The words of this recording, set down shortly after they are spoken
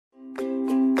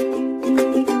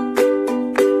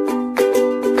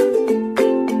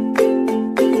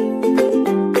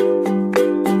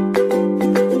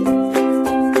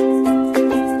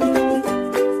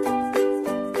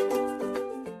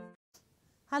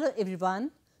Hello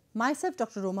everyone, myself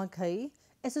Dr. Roma Ghai,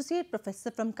 Associate Professor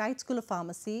from Kite School of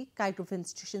Pharmacy, Kite Group of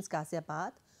Institutions,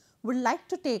 Ghaziabad, would like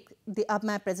to take up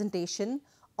my presentation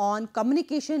on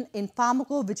communication in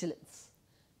pharmacovigilance.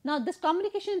 Now this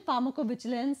communication in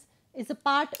pharmacovigilance is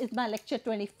my lecture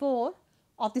 24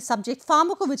 of the subject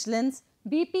pharmacovigilance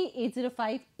BP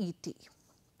 805 ET.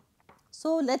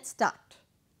 So let's start.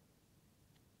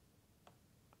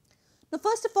 Now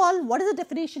first of all, what is the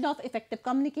definition of effective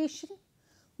communication?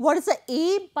 What is the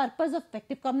aim, purpose of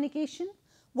effective communication?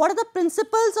 What are the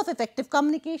principles of effective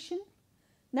communication?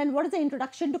 Then what is the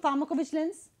introduction to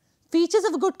pharmacovigilance? Features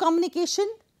of good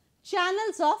communication,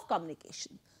 channels of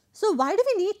communication. So why do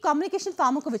we need communication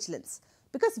pharmacovigilance?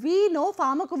 Because we know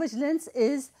pharmacovigilance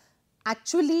is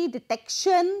actually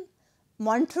detection,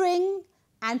 monitoring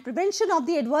and prevention of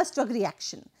the adverse drug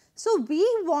reaction. So we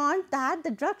want that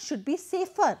the drug should be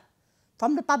safer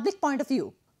from the public point of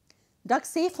view. Drug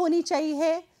safe होनी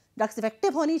चाहिए, drugs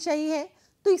effective होनी चाहिए,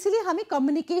 तो इसलिए हमें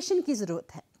communication की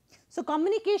ज़रूरत है. So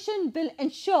communication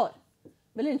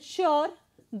will ensure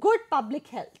good public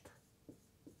health.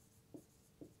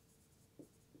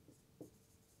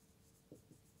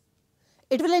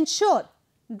 It will ensure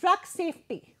drug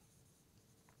safety.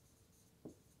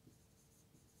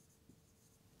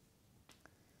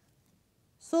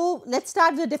 So let's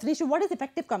start with the definition. What is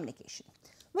effective communication?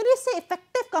 When we say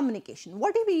effective communication,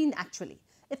 what do we mean actually?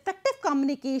 Effective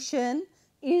communication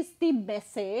is the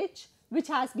message which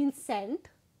has been sent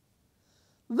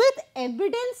with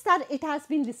evidence that it has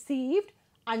been received,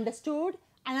 understood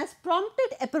and has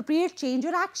prompted appropriate change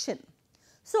or action.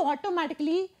 So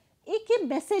automatically एक ये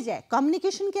message है,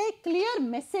 communication क्या है? Clear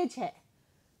message है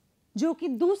जो कि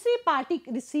दूसरी party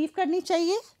receive करनी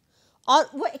चाहिए और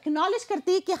वो acknowledge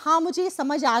करती है कि हाँ मुझे ये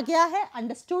समझ आ गया है,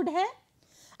 understood है.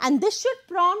 And this should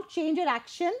prompt change or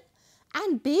action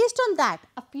and based on that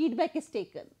a feedback is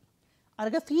taken. और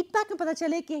अगर feedback में पता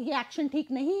चले कि ये action ठीक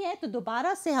नहीं है तो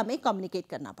दोबारा से हमें communicate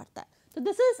करना पड़ता है. So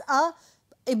this is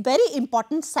a very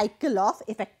important cycle of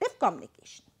effective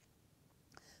communication.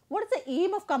 What is the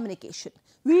aim of communication?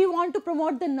 We want to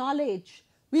promote the knowledge.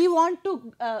 We want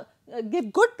to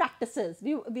give good practices.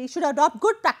 We should adopt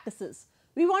good practices.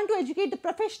 We want to educate the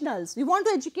professionals. We want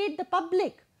to educate the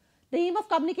public. The aim of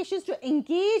communication is to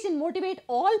engage and motivate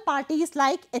all parties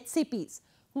like HCPs.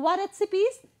 Who are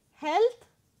HCPs? Health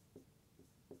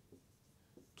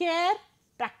care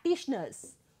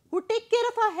practitioners who take care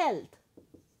of our health.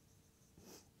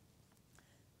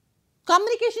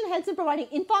 Communication helps in providing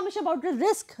information about the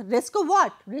risk. Risk of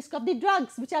what? Risk of the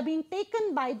drugs which are being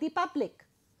taken by the public,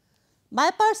 by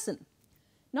a person.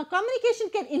 Now communication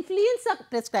can influence the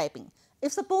prescribing.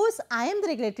 If suppose I am the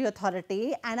regulatory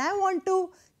authority and I want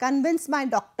to convince my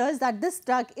doctors that this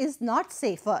drug is not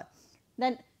safer,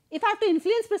 then if I have to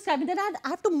influence prescribing, then I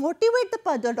have to motivate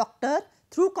the doctor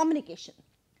through communication.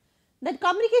 Then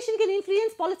communication can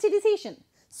influence policy decision.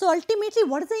 So ultimately,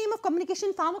 what is the aim of communication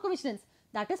in pharmacovigilance?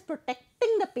 That is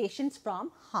protecting the patients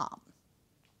from harm.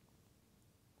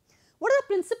 What are the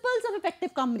principles of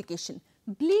effective communication?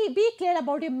 Be clear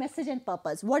about your message and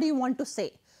purpose. What do you want to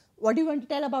say? What do you want to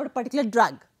tell about a particular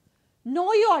drug?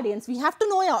 Know your audience. We have to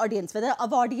know your audience, whether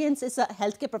our audience is a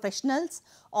healthcare professionals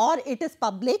or it is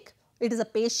public, it is a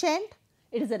patient,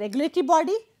 it is a regulatory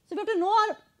body. So, we have to know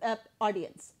our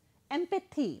audience.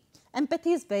 Empathy.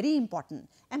 Empathy is very important.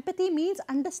 Empathy means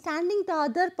understanding the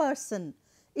other person.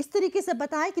 इस तरीके से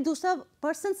बताएं कि दूसरा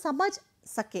person समझ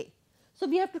सके. So,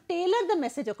 we have to tailor the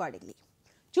message accordingly.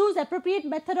 Choose appropriate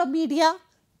method of media.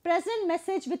 Present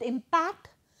message with impact.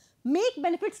 Make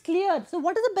benefits clear. So,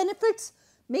 what are the benefits?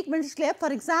 Make benefits clear.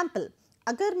 For example,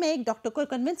 अगर मैं एक doctor को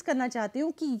convince करना चाहती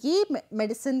हूँ कि ये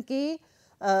medicine के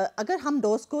अगर हम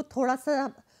डोज को थोड़ा सा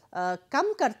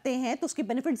कम करते हैं तो उसके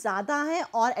बेनिफिट ज़्यादा हैं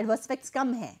और एडवर्स इफेक्ट्स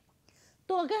कम हैं,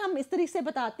 तो अगर हम इस तरीके से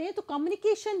बताते हैं तो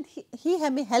कम्युनिकेशन ही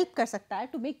हमें हेल्प कर सकता है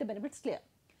to make the benefits clear.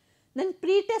 Then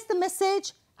pre test the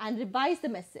message and revise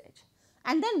the message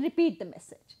and then repeat the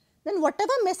message. Then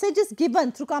whatever message is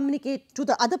given through communicate to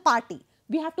the other party,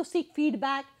 we have to seek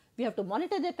feedback, we have to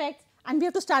monitor the effects and we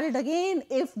have to start it again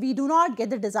if we do not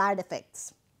get the desired effects.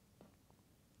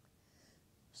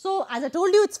 So, as I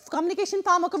told you, it's communication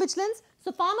pharmacovigilance.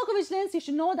 So, pharmacovigilance, you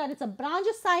should know that it's a branch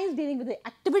of science dealing with the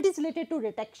activities related to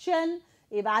detection,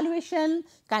 evaluation,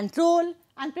 control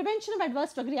and prevention of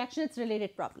adverse drug reaction, its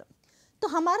related problem.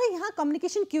 तो हमारे यहाँ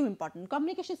communication क्यों important?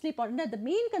 Communication इसलिए important है. The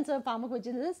main concern of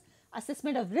pharmacovigilance is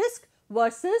assessment of risk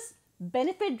versus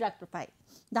benefit drug profile.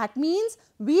 That means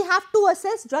we have to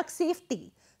assess drug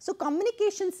safety. So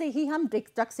communication से ही हम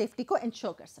drug safety को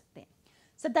ensure कर सकते हैं.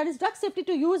 So that is drug safety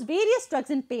to use various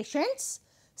drugs in patients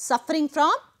suffering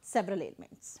from several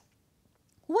ailments.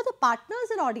 Who are the partners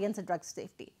in audience and drug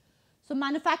safety? So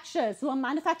manufacturers who are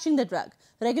manufacturing the drug,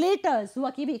 regulators who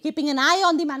are keeping an eye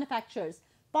on the manufacturers,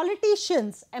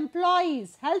 politicians,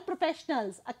 employees, health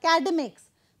professionals, academics,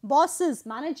 bosses,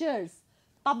 managers.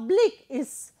 Public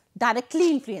is directly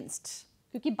influenced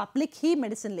क्योंकि public ही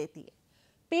medicine लेती है.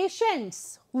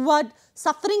 Patients who are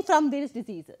suffering from various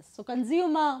diseases. So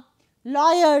consumer,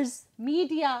 lawyers,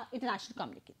 media, international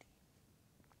community.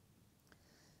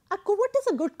 What is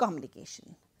a good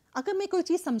communication? अगर मैं कोई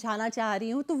चीज़ समझाना चाह रही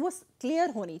हूँ तो वो क्लियर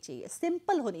होनी चाहिए,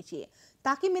 सिंपल होनी चाहिए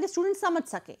ताकि मेरे स्टूडेंट समझ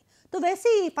सके. तो वैसे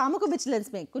ही फार्माकोविजिलेंस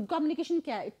में गुड कम्युनिकेशन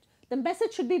क्या है? The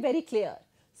message should be very clear.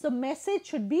 So message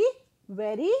should be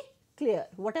very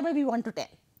clear whatever we want to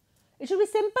tell. It should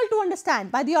be simple to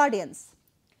understand by the audience.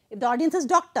 If the audience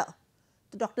is doctor,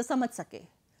 तो doctor समझ सके.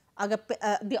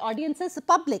 अगर the audience is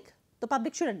public, तो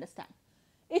public should understand.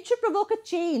 It should provoke a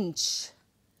change.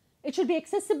 It should be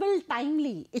accessible,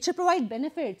 timely. It should provide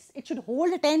benefits. It should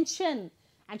hold attention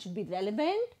and should be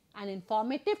relevant and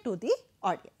informative to the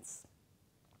audience.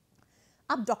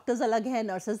 अब doctors अलग हैं,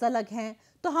 nurses अलग हैं,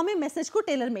 तो हमें message को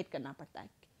tailor made करना पड़ता है.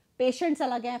 पेशेंट्स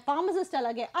अलग हैं, फार्मासिस्ट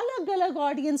अलग है, अलग अलग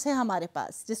ऑडियंस है हमारे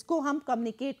पास जिसको हम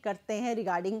कम्युनिकेट करते हैं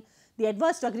regarding the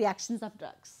adverse drug reactions of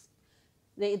drugs.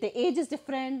 The age is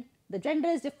different. The gender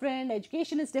is different,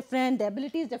 education is different, the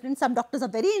ability is different. Some doctors are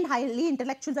very highly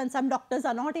intellectual and some doctors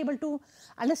are not able to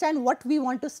understand what we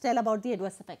want to tell about the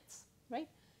adverse effects, right?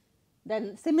 Then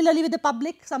similarly with the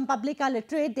public, some public are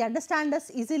literate, they understand us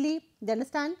easily, they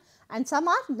understand, and some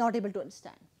are not able to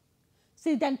understand.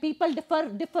 See, then people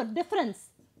difference.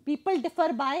 People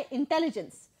differ by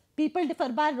intelligence. People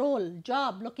differ by role,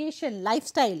 job, location,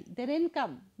 lifestyle, their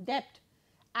income, debt,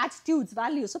 attitudes,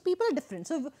 values. So people are different.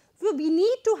 So we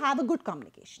need to have a good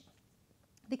communication.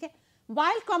 Okay?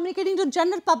 While communicating to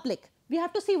general public, we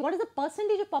have to see what is the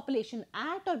percentage of population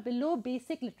at or below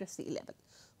basic literacy level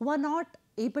who are not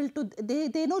able to,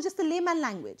 they know just the layman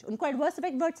language. उनको adverse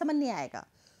effect word समझ नहीं आएगा.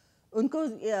 उनको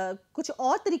कुछ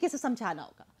और तरीके से समझाना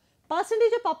होगा.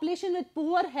 Percentage of population with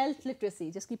poor health literacy,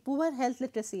 जिसकी poor health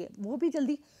literacy है, वो भी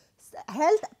जल्दी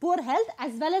poor health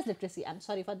as well as literacy. I'm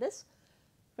sorry for this,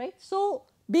 right? So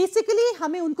basically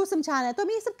हमें उनको समझाना है तो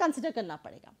हमें ये सब कंसिडर करना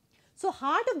पड़ेगा. So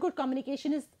heart of good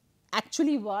communication is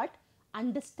actually what?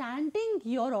 Understanding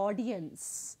your audience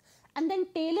and then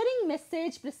tailoring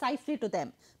message precisely to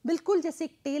them. बिल्कुल जैसे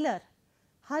एक टेलर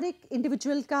हर एक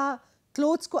इंडिविजुअल का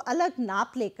क्लोथ्स को अलग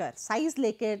नाप लेकर साइज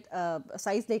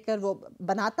लेकर वो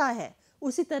बनाता है,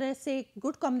 उसी तरह से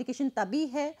गुड कम्युनिकेशन तभी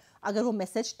है अगर वो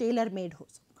मैसेज टेलर मेड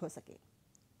हो सके,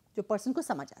 जो पर्सन को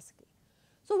समझ आ सके.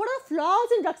 So what are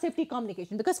flaws in drug safety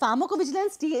communication? Because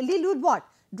pharmacovigilance deal with what?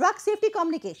 Drug safety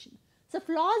communication. So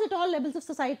flaws at all levels of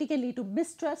society can lead to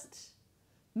mistrust,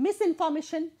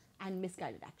 misinformation and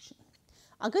misguided action.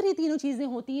 अगर ये तीनों चीजें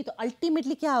होती हैं तो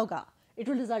ultimately क्या होगा?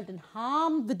 It will result in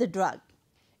harm with the drug.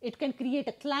 It can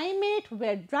create a climate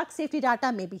where drug safety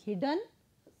data may be hidden,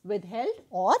 withheld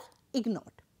or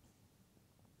ignored.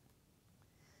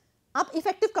 अब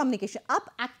effective communication.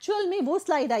 अब actual में वो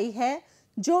slide आई है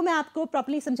जो मैं आपको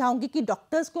प्रॉपर्ली समझाऊंगी कि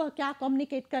डॉक्टर्स को क्या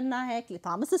कम्युनिकेट करना है,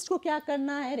 फार्मासिस्ट को क्या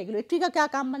करना है, रेगुलेटरी का क्या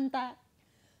काम बनता है.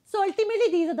 So ultimately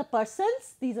these are the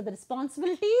persons, these are the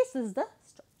responsibilities, is the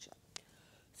structure.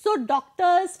 So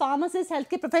doctors, pharmacist, health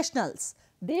care professionals,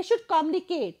 they should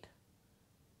communicate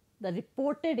the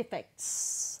reported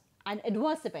effects and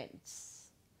adverse events.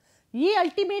 ये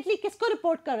अल्टीमेटली किसको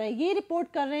रिपोर्ट कर रहे हैं? ये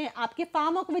रिपोर्ट कर रहे हैं आपके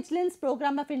फार्माकोविजिलेंस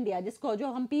प्रोग्राम ऑफ इंडिया, जिसको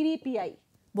जो हम PVPI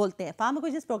बोलते हैं,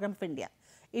 फार्माकोविजिलेंस प्रोग्राम ऑफ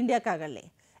इंडिया का अगर लें.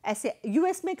 ऐसे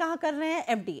यूएस में कहाँ कर रहे हैं?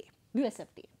 FDA, US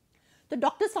FDA. तो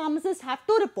doctors, pharmacist have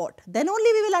to report, then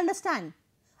only we will understand.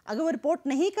 अगर वो रिपोर्ट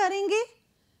नहीं करेंगे,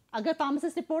 अगर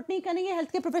फार्मासिस्ट रिपोर्ट नहीं करेंगे,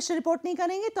 हेल्थ केयर प्रोफेशनल रिपोर्ट नहीं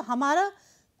करेंगे, तो हमारा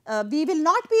we will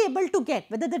not be able to get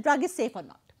whether the drug is safe और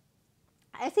नॉट.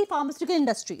 ऐसी pharmaceutical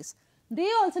industries,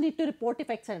 they also need to report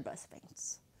effects and adverse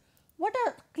effects. What are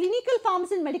clinical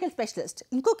pharmacists, medical specialists?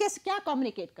 इनको कैसे क्या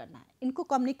communicate करना है? इनको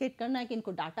communicate करना है कि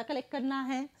इनको डाटा कलेक्ट करना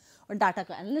है और डाटा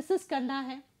का एनालिसिस करना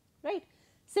है, right?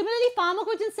 Similarly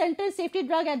pharmacovigilance centre safety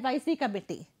drug advisory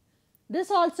committee,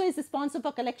 this also is responsible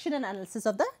for collection and analysis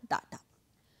of the data.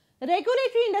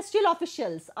 Regulatory industrial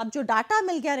officials, अब जो डाटा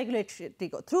मिल गया रेगुलेटरी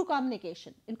को थ्रू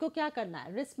कम्युनिकेशन, इनको क्या करना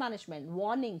है? Risk management,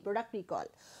 warning, product recall.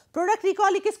 Product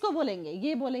recall किसको बोलेंगे?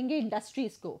 ये बोलेंगे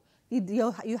इंडस्ट्रीज को.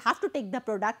 You have to take the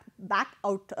product back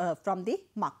out from the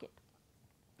market.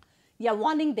 या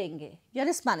वार्निंग देंगे या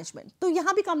रिस्क मैनेजमेंट. तो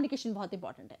यहाँ भी कम्युनिकेशन बहुत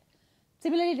इंपॉर्टेंट है.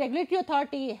 Similarly regulatory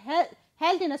authority,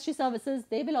 health industry services,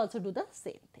 they will also do the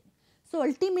same thing. So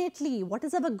ultimately, what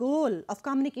is our goal of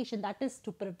communication? That is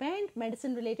to prevent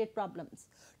medicine-related problems,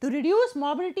 to reduce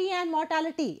morbidity and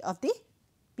mortality of the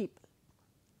people.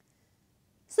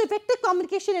 So effective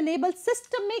communication enables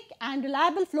systemic and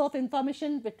reliable flow of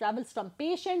information which travels from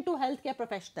patient to healthcare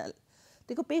professional.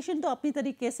 देखो patient तो अपनी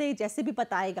तरीके से जैसे भी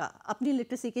बताएगा अपनी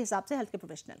literacy के हिसाब से healthcare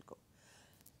professional को,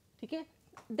 ठीक है?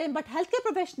 Then but healthcare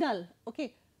professional, okay,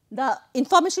 the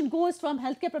information goes from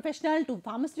healthcare professional to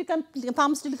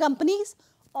pharmaceutical companies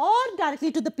or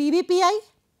directly to the PBPI,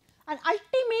 and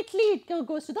ultimately it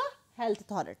goes to the health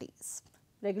authorities,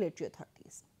 regulatory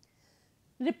authorities.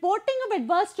 Reporting of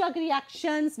adverse drug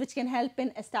reactions which can help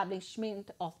in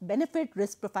establishment of benefit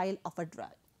risk profile of a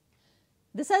drug.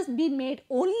 This has been made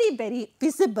only very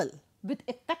visible with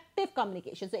effective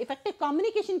communication. So effective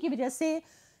communication की वजह से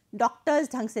doctors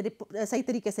ढंग से सही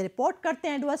तरीके से report करते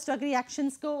हैं एडवर्स ड्रग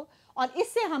रिएक्शंस को, और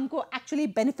इससे हमको actually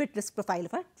benefit risk profile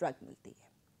of a drug मिलती है.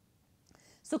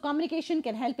 So communication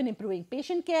can help in improving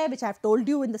patient care, which I have told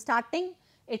you in the starting.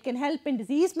 It can help in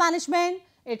disease management.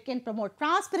 It can promote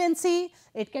transparency.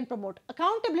 It can promote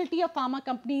accountability of pharma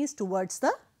companies towards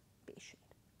the patient.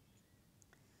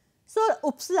 So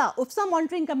UPSA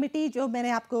Monitoring Committee जो मैंने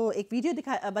आपको एक video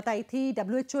बताई थी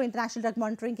WHO International Drug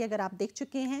Monitoring की, अगर आप देख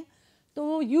चुके हैं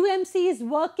तो UMC is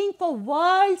working for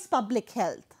world's public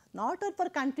health, not for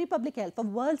country public health, for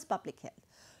world's public health.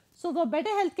 So for better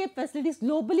healthcare facilities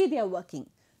globally they are working.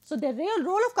 So the real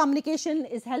role of communication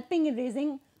is helping in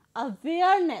raising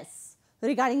awareness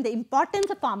regarding the importance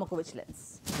of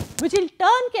pharmacovigilance, which in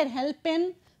turn can help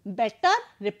in better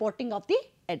reporting of the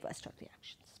adverse drug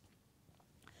reactions.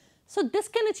 So this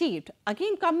can achieved,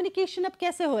 again communication अब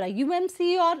कैसे हो रहा है,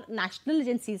 UMC और national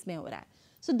agencies में हो रहा है.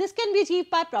 So this can be achieved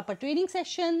by proper training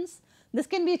sessions, this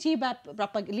can be achieved by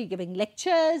properly giving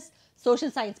lectures,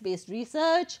 social science based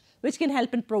research, which can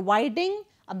help in providing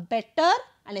a better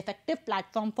and effective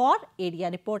platform for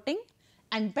ADR reporting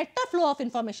and better flow of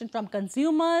information from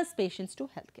consumers, patients to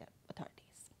healthcare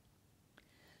authorities.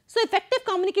 So effective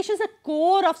communication is a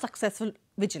core of successful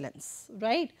vigilance,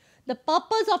 right? The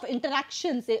purpose of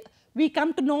interactions, we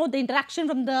come to know the interaction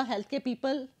from the healthcare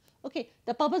people. Okay,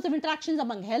 the purpose of interactions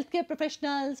among healthcare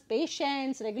professionals,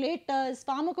 patients, regulators,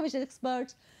 pharmacovigilance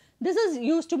experts, this is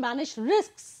used to manage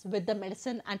risks with the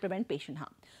medicine and prevent patient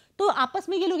harm. तो आपस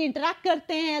में ये लोग interact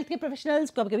करते हैं, health care professionals,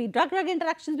 कभी-कभी drug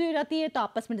interactions भी हो जाती है तो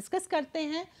आपस में डिस्कस करते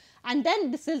हैं, and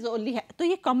then this is only, तो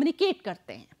ये कम्युनिकेट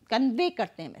करते हैं, कन्वे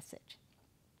करते हैं message.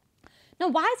 Now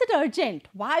why is it urgent?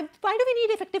 Why do we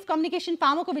need effective communication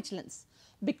pharmacovigilance?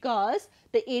 Because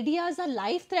the ADRs are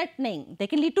life threatening, they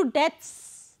can lead to deaths.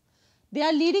 They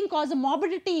are leading cause of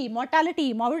morbidity,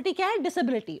 mortality. Morbidity क्या है?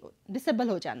 Disability, disable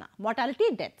हो जाना. Mortality,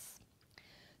 deaths.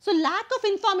 So lack of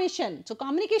information. So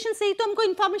communication से ही तो हमको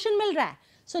information मिल रहा है.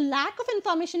 So lack of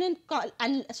information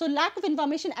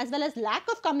as well as lack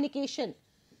of communication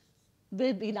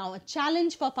will be now a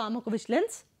challenge for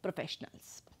pharmacovigilance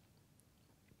professionals.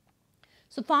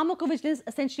 So pharmacovigilance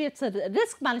essentially it's a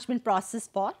risk management process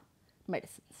for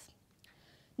medicines.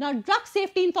 Now, drug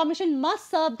safety information must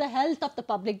serve the health of the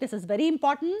public. This is very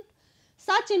important.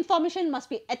 Such information must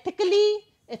be ethically,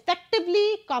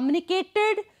 effectively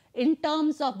communicated in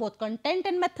terms of both content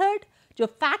and method. जो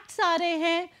facts आ रहे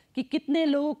हैं कि कितने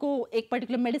लोगों को एक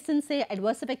particular medicine से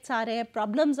adverse effects आ रहे हैं,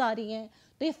 problems आ रही हैं,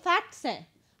 तो ये facts हैं.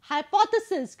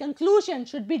 Hypothesis, conclusion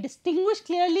should be distinguished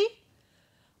clearly.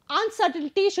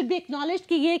 Uncertainty should be acknowledged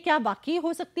कि ये क्या वाकई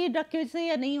हो सकती है drug की वजह से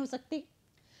या नहीं हो सकती.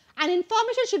 And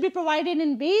information should be provided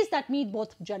in ways that meet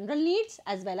both general needs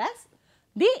as well as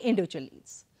the individual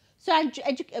needs. So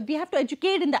we have to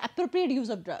educate in the appropriate use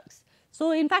of drugs.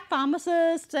 So in fact,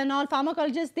 pharmacists and all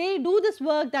pharmacologists, they do this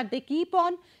work that they keep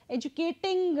on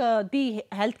educating the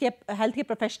healthcare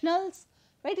professionals,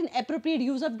 right, in appropriate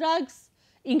use of drugs,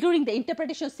 including the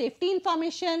interpretation of safety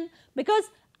information, because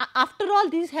after all,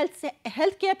 these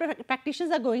healthcare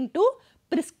practitioners are going to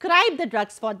prescribe the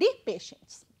drugs for the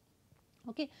patients.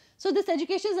 Okay. So this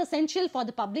education is essential for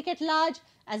the public at large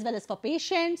as well as for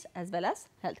patients as well as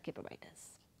healthcare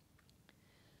providers.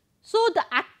 So the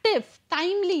active,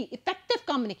 timely, effective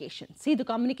communication. See, the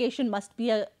communication must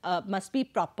be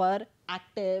proper,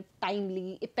 active,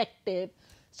 timely, effective.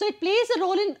 So it plays a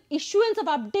role in issuance of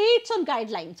updates on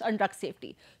guidelines on drug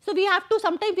safety. So we have to,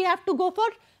 sometimes we have to go for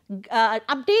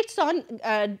updates on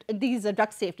these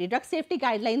drug safety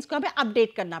guidelines को हमें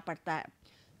update करना पड़ता है,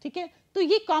 ठीक है? तो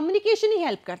ये communication ही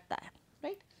help करता है,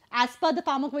 right? As per the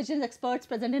pharmacovigilance experts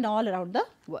present in all around the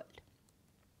world.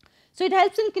 So it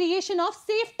helps in creation of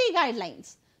safety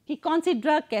guidelines कि कौन सी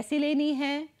drug कैसे लेनी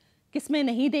है, किस में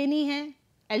नहीं देनी है,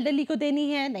 elderly को देनी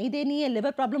है, नहीं देनी है,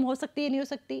 liver problem हो सकती है, नहीं हो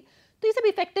सकती, तो ये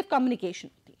सब effective communication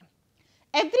होती है.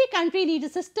 Every country needs a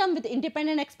system with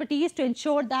independent expertise to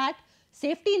ensure that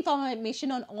safety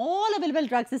information on all available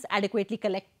drugs is adequately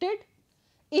collected,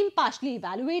 impartially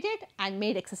evaluated and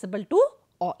made accessible to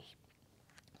all.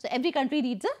 So every country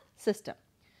needs a system.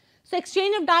 So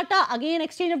exchange of data, again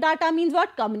exchange of data means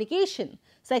what? Communication.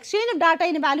 So exchange of data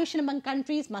in evaluation among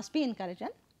countries must be encouraged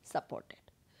and supported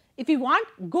if we want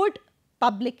good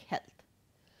public health.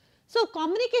 So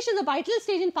communication is a vital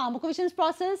stage in pharmacovigilance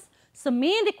process. So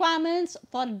main requirements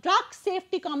for drug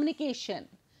safety communication,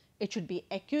 it should be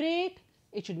accurate,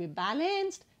 it should be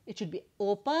balanced, it should be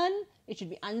open, it should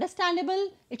be understandable,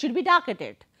 it should be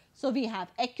targeted. So we have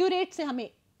accurate, say hame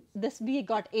this we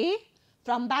got A,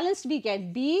 from balanced we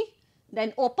get B,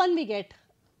 then open we get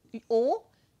O,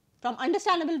 from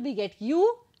understandable we get U,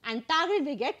 and targeted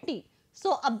we get T.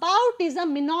 So about is a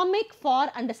mnemonic for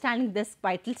understanding this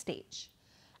vital stage.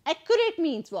 Accurate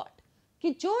means what? कि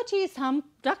जो चीज़ हम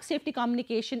drug safety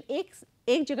communication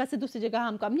एक जगह से दूसरी जगह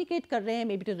हम communicate कर रहे हैं,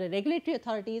 may be to the regulatory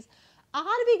authorities,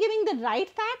 are we giving the right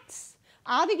facts,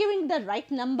 are we giving the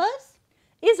right numbers,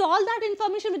 is all that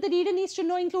information with the reader needs to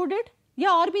know included,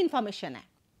 या और भी इन्फॉर्मेशन है.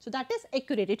 So that is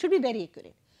accurate, it should be very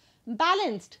accurate.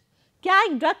 Balanced, क्या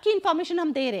एक drug की information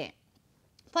हम दे रहे हैं.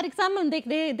 फॉर एग्जाम्पल हम दे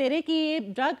रहे हैं कि ये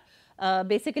ड्रग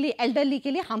बेसिकली एल्डरली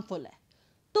के लिए हार्मफुल है,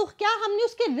 तो क्या हमने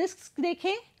उसके रिस्क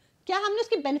देखे, क्या हमने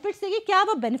उसके बेनिफिट्स देखे, क्या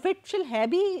वो बेनिफिशियल है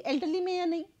भी एल्डरली में या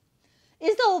नहीं.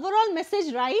 Is the overall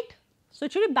message right, so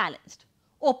it should be balanced.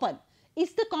 Open,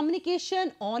 is the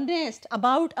communication honest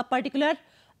about a particular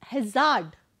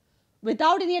hazard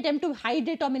without any attempt to hide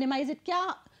it और मिनिमाइज इट. क्या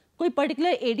कोई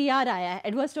पर्टिकुलर एडीआर आया है,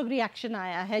 एडवर्स ड्रग रिएक्शन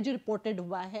आया है जो reported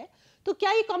हुआ है, तो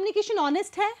क्या ये कम्युनिकेशन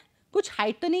ऑनेस्ट है, कुछ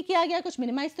हाइड तो नहीं किया गया, कुछ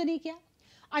मिनिमाइज तो नहीं किया.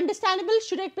 Understandable,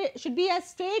 should be as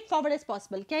straight forward as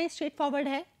possible. क्या ये स्ट्रेट फॉरवर्ड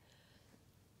है?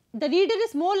 The reader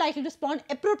is more likely to respond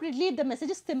appropriately if the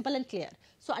message is simple and clear.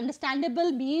 So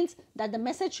understandable means that the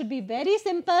message should be very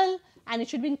simple and it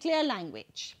should be in clear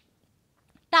language.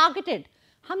 Targeted,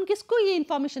 हम किसको ये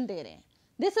information दे रहे हैं.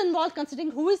 This involves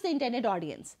considering who is the intended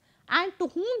audience and to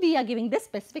whom we are giving this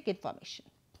specific information.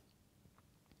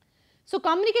 So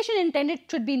communication intended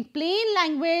should be in plain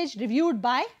language reviewed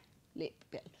by lay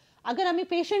people. अगर हमें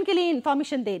patient के लिए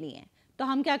information देनी है तो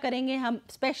हम क्या करेंगे, हम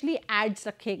स्पेशली एड्स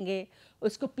रखेंगे,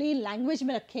 उसको प्लेन लैंग्वेज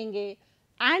में रखेंगे,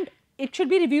 and it should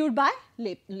be reviewed by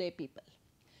ले people.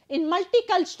 In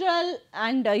multicultural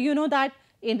and you know that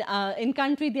in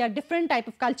country there are different type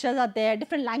of cultures are there,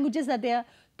 different languages are there.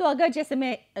 तो अगर जैसे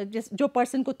मैं जो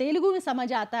पर्सन को तेलुगु में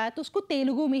समझ आता है तो उसको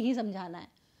तेलुगु में ही समझाना है,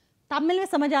 तमिल में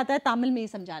समझ आता है तमिल में ही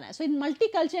समझाना है. सो इन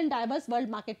multiculture and diverse world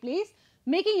market place,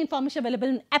 making information available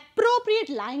in appropriate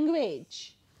language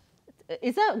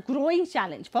is a growing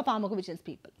challenge for pharmacovigilance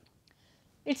people.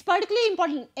 It's particularly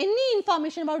important, any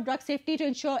information about drug safety, to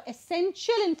ensure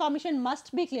essential information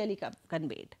must be clearly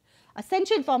conveyed.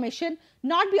 Essential information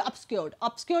not be obscured.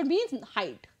 Obscured means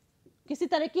hide. किसी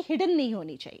तरह की hidden नहीं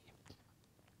होनी चाहिए.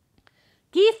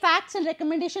 Key facts and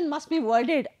recommendation must be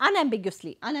worded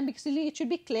unambiguously. Unambiguously, it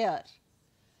should be clear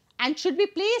and should be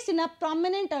placed in a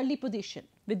prominent early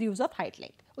position with use of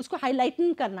highlight. उसको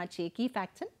highlighting करना चाहिए key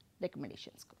facts and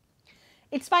recommendations को.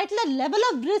 It's vital that level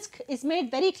of risk is made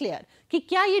very clear कि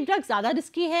क्या ये drug ज़्यादा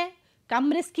risky है,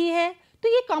 कम risky है, तो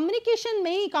ये कम्युनिकेशन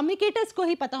में ही कम्युनिकेटर्स को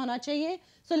ही पता होना चाहिए.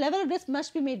 So level of risk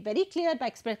must be made very clear by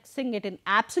expressing it in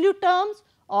absolute terms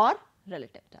or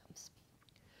relative terms.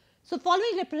 So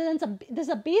following represents this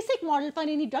is a basic model for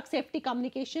any drug safety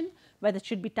communication, whether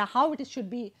it should be how it should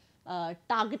be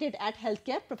targeted at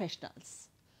healthcare professionals.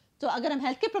 तो अगर हम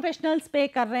healthcare professionals पे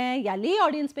कर रहे हैं या lay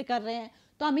audience पे कर रहे हैं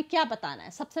तो हमें क्या बताना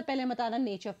है. सबसे पहले बताना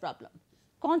नेचर ऑफ प्रॉब्लम,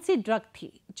 कौन सी ड्रग थी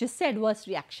जिससे एडवर्स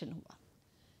रिएक्शन हुआ.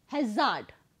 हैजार्ड,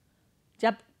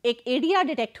 जब एक एडीआर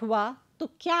डिटेक्ट हुआ तो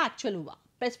क्या एक्चुअल हुआ.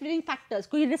 प्रेसिपिटेटिंग फैक्टर्स,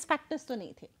 कोई रिस्क फैक्टर्स तो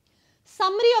नहीं थे.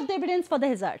 Summary of the evidence for the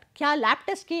hazard, क्या लैब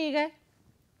टेस्ट किए गए.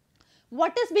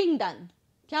 व्हाट इज बीइंग डन,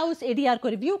 क्या उस एडीआर को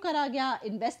रिव्यू करा गया,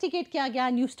 इन्वेस्टिगेट किया गया,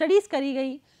 न्यू स्टडीज करी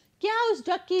गई, क्या उस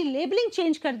ड्रग की लेबलिंग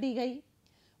चेंज कर दी गई.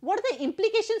 What are the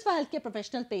implications for health care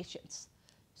professional patients.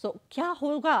 सो क्या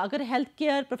होगा अगर हेल्थ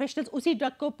केयर प्रोफेशनल्स उसी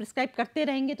ड्रग को प्रिस्क्राइब करते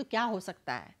रहेंगे तो क्या हो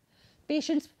सकता है.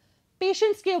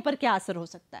 पेशेंट्स के ऊपर क्या असर हो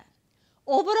सकता है.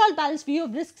 Overall balance view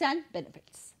of risks and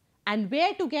benefits and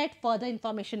where to get further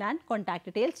information and contact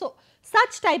details. So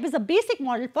such type is a basic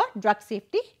model for drug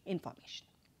safety information.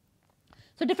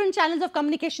 So different channels of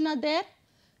communication are there.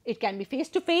 It can be face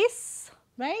to face,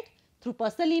 right, through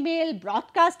personal email,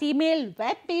 broadcast email,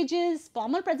 web pages,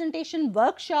 formal presentation,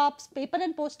 workshops, paper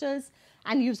and posters,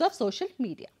 and use of social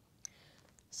media.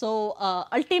 So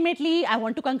ultimately I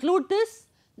want to conclude this,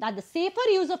 that the safer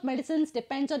use of medicines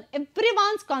depends on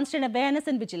everyone's constant awareness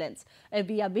and vigilance. If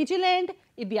we are vigilant,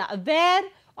 if we are aware,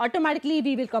 automatically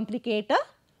we will communicate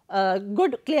a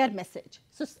good, clear message.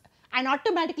 So, and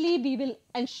automatically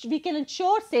we can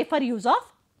ensure safer use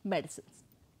of medicines.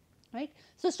 right?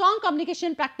 So strong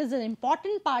communication practice is an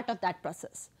important part of that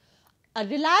process. A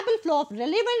reliable flow of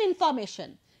relevant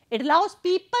information. It allows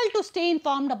people to stay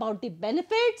informed about the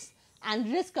benefits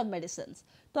and risk of medicines.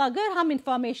 तो अगर हम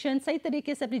information सही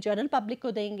तरीके से अपनी general public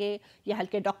को देंगे या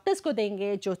हेल्थ केयर डॉक्टर्स को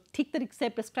देंगे जो ठीक तरीके से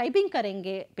प्रिस्क्राइबिंग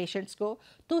करेंगे पेशेंट्स को,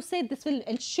 तो उससे this will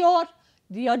ensure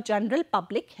your general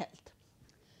public health.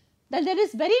 Then there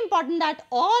is very important that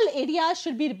all areas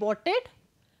should be reported,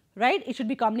 right? It should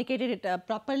be communicated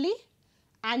properly,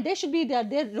 and there should be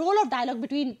their role of dialogue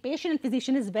between patient and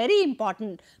physician is very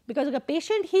important, because अगर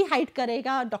patient ही hide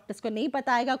करेगा, doctors को नहीं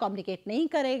बताएगा, communicate नहीं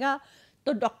करेगा,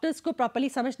 तो doctors को properly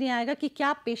समझ नहीं आएगा कि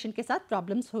क्या patient के साथ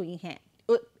problems हुई हैं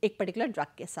एक particular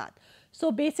drug के साथ.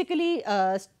 So basically,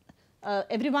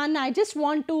 everyone, I just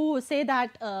want to say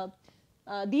that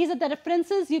these are the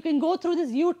references. You can go through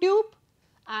this YouTube.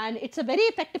 And it's a very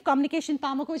effective communication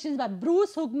pharmacovigilance by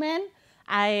Bruce Hugman.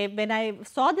 When I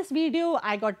saw this video,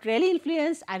 I got really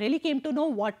influenced. I really came to know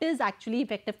what is actually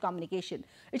effective communication.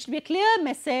 It should be a clear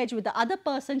message which the other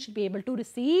person should be able to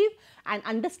receive and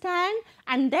understand,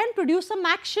 and then produce some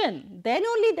action. Then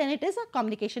only then it is a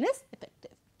communication is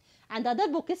effective. And the other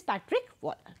book is Patrick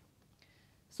Waller.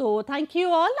 So thank you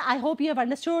all. I hope you have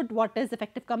understood what is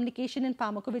effective communication in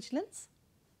pharmacovigilance.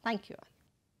 Thank you all.